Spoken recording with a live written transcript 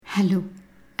Hello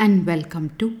and welcome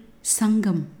to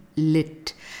Sangam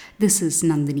Lit. This is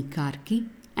Nandini Karki,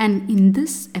 and in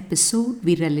this episode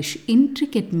we relish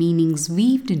intricate meanings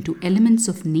weaved into elements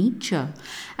of nature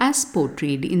as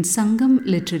portrayed in Sangam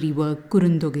literary work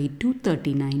Kurundogai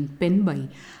 239 penned by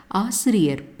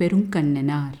Asiriyar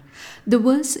Perunkannanar. The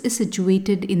verse is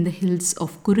situated in the hills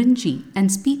of Kurinji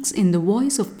and speaks in the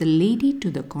voice of the lady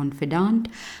to the confidant,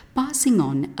 passing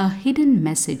on a hidden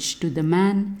message to the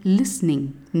man listening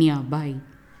nearby.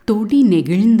 தொடி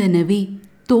நெகிழ்ந்தனவே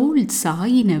தோள்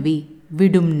சாயினவே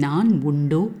விடும் நான்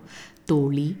உண்டோ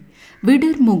தோழி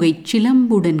விடர்முகைச்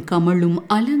சிலம்புடன் கமழும்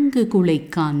அலங்கு குலை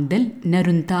காந்தல்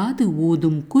நருந்தாது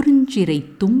ஊதும் குறிஞ்சிரை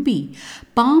தும்பி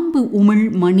பாம்பு உமிழ்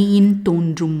மணியின்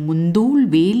தோன்றும் முந்தோள்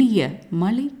வேலிய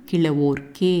மலை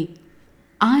கிழவோர்க்கே.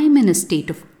 I am in a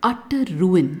state of utter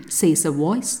ruin, says a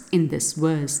voice in this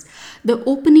verse. The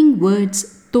opening words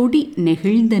Todi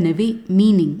nehildanave,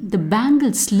 meaning the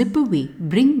bangles slip away,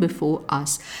 bring before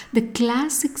us the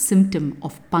classic symptom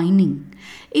of pining.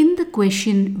 In the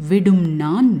question Vidum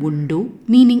nan undo,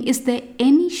 meaning is there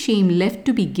any shame left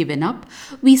to be given up,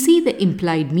 we see the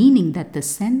implied meaning that the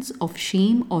sense of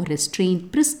shame or restraint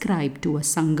prescribed to a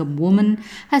Sangam woman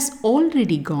has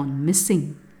already gone missing.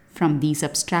 From these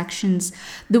abstractions,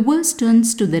 the verse turns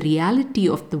to the reality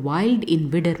of the wild in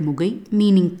Vidarmugai,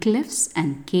 meaning clefts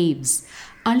and caves,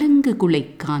 Alangu Kulai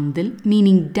Kandal,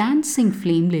 meaning dancing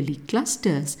flame lily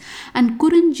clusters, and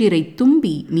Kurinjirai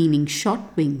Tumbi, meaning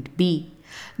short-winged bee.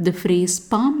 The phrase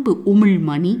Pambu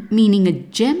Umulmani, meaning a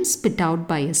gem spit out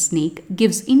by a snake,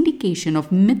 gives indication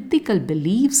of mythical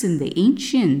beliefs in the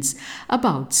ancients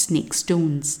about snake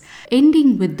stones.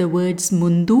 Ending with the words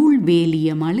Mundul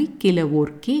Veliya Malai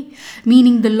Kilavorke,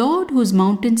 meaning the Lord whose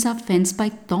mountains are fenced by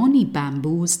thorny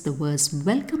bamboos, the verse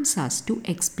welcomes us to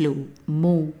explore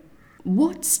more.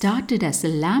 What started as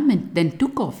a lament then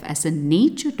took off as a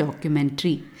nature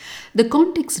documentary. The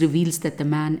context reveals that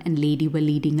the man and lady were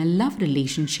leading a love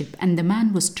relationship and the man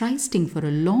was trysting for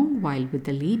a long while with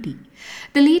the lady.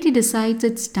 The lady decides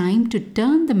it's time to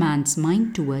turn the man's mind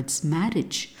towards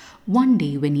marriage. One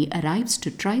day when he arrives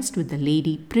to tryst with the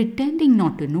lady, pretending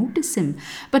not to notice him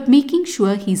but making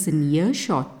sure he's in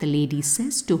earshot, the lady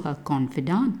says to her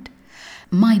confidant,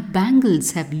 "My bangles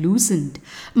have loosened,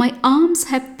 my arms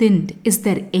have thinned. Is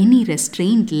there any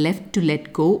restraint left to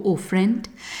let go, O friend?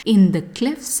 In the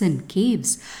clefts and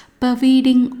caves,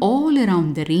 pervading all around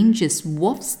the ranges,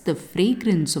 wafts the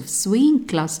fragrance of swaying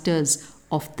clusters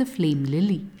of the flame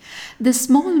lily. The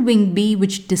small winged bee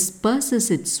which disperses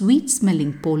its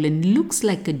sweet-smelling pollen looks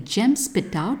like a gem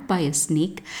spit out by a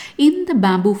snake in the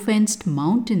bamboo-fenced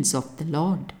mountains of the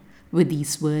Lord." With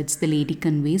these words, the lady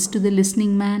conveys to the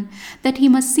listening man that he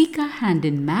must seek her hand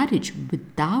in marriage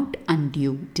without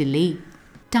undue delay.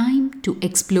 Time to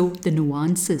explore the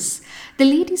nuances. The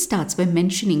lady starts by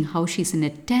mentioning how she's in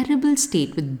a terrible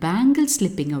state with bangles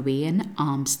slipping away and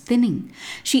arms thinning.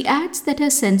 She adds that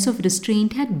her sense of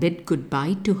restraint had bid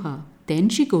goodbye to her. Then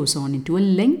she goes on into a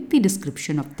lengthy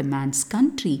description of the man's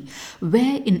country,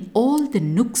 where in all the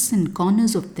nooks and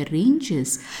corners of the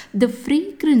ranges, the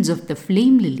fragrance of the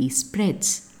flame lily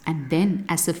spreads. And then,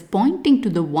 as if pointing to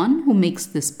the one who makes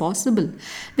this possible,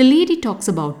 the lady talks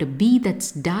about a bee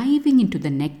that's diving into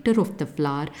the nectar of the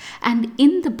flower and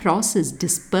in the process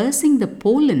dispersing the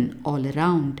pollen all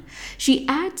around. She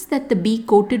adds that the bee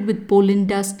coated with pollen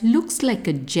dust looks like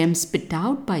a gem spit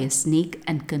out by a snake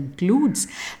and concludes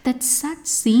that such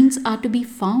scenes are to be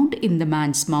found in the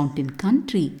man's mountain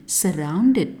country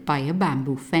surrounded by a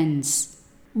bamboo fence.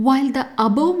 While the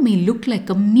above may look like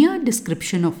a mere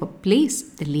description of a place,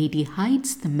 the lady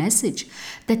hides the message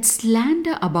that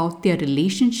slander about their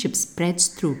relationship spreads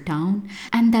through town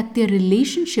and that their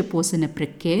relationship was in a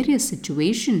precarious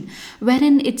situation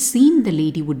wherein it seemed the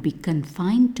lady would be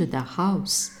confined to the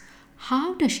house.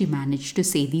 How does she manage to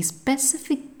say these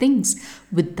specific things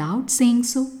without saying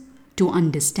so? To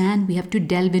understand, we have to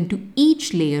delve into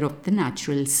each layer of the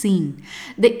natural scene.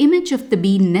 The image of the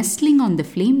bee nestling on the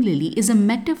flame lily is a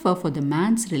metaphor for the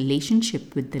man's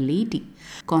relationship with the lady.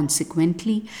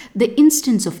 Consequently, the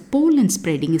instance of pollen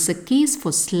spreading is a case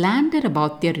for slander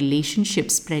about their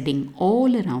relationship spreading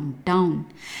all around town.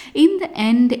 In the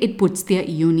end, it puts their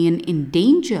union in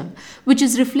danger, which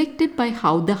is reflected by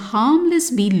how the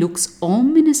harmless bee looks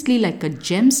ominously like a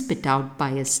gem spit out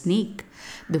by a snake.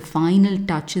 The final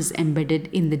touch is embedded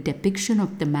in the depiction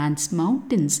of the man's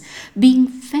mountains being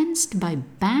fenced by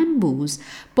bamboos,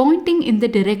 pointing in the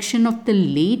direction of the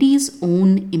lady's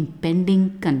own impending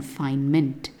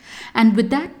confinement. And with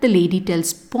that, the lady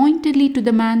tells pointedly to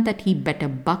the man that he better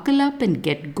buckle up and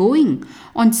get going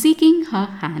on seeking her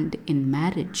hand in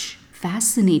marriage.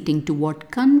 fascinating to what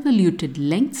convoluted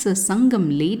lengths a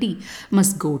Sangam lady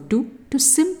must go to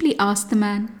simply ask the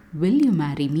man, "Will you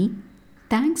marry me?"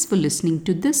 Thanks for listening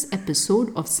to this episode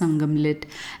of Sangam Lit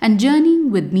and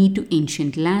journeying with me to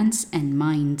ancient lands and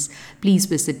minds. Please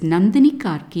visit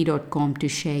nandinikarki.com to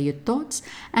share your thoughts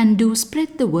and do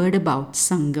spread the word about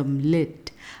Sangam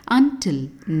Lit. Until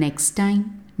next time,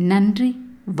 Nandri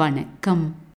Vanakkam.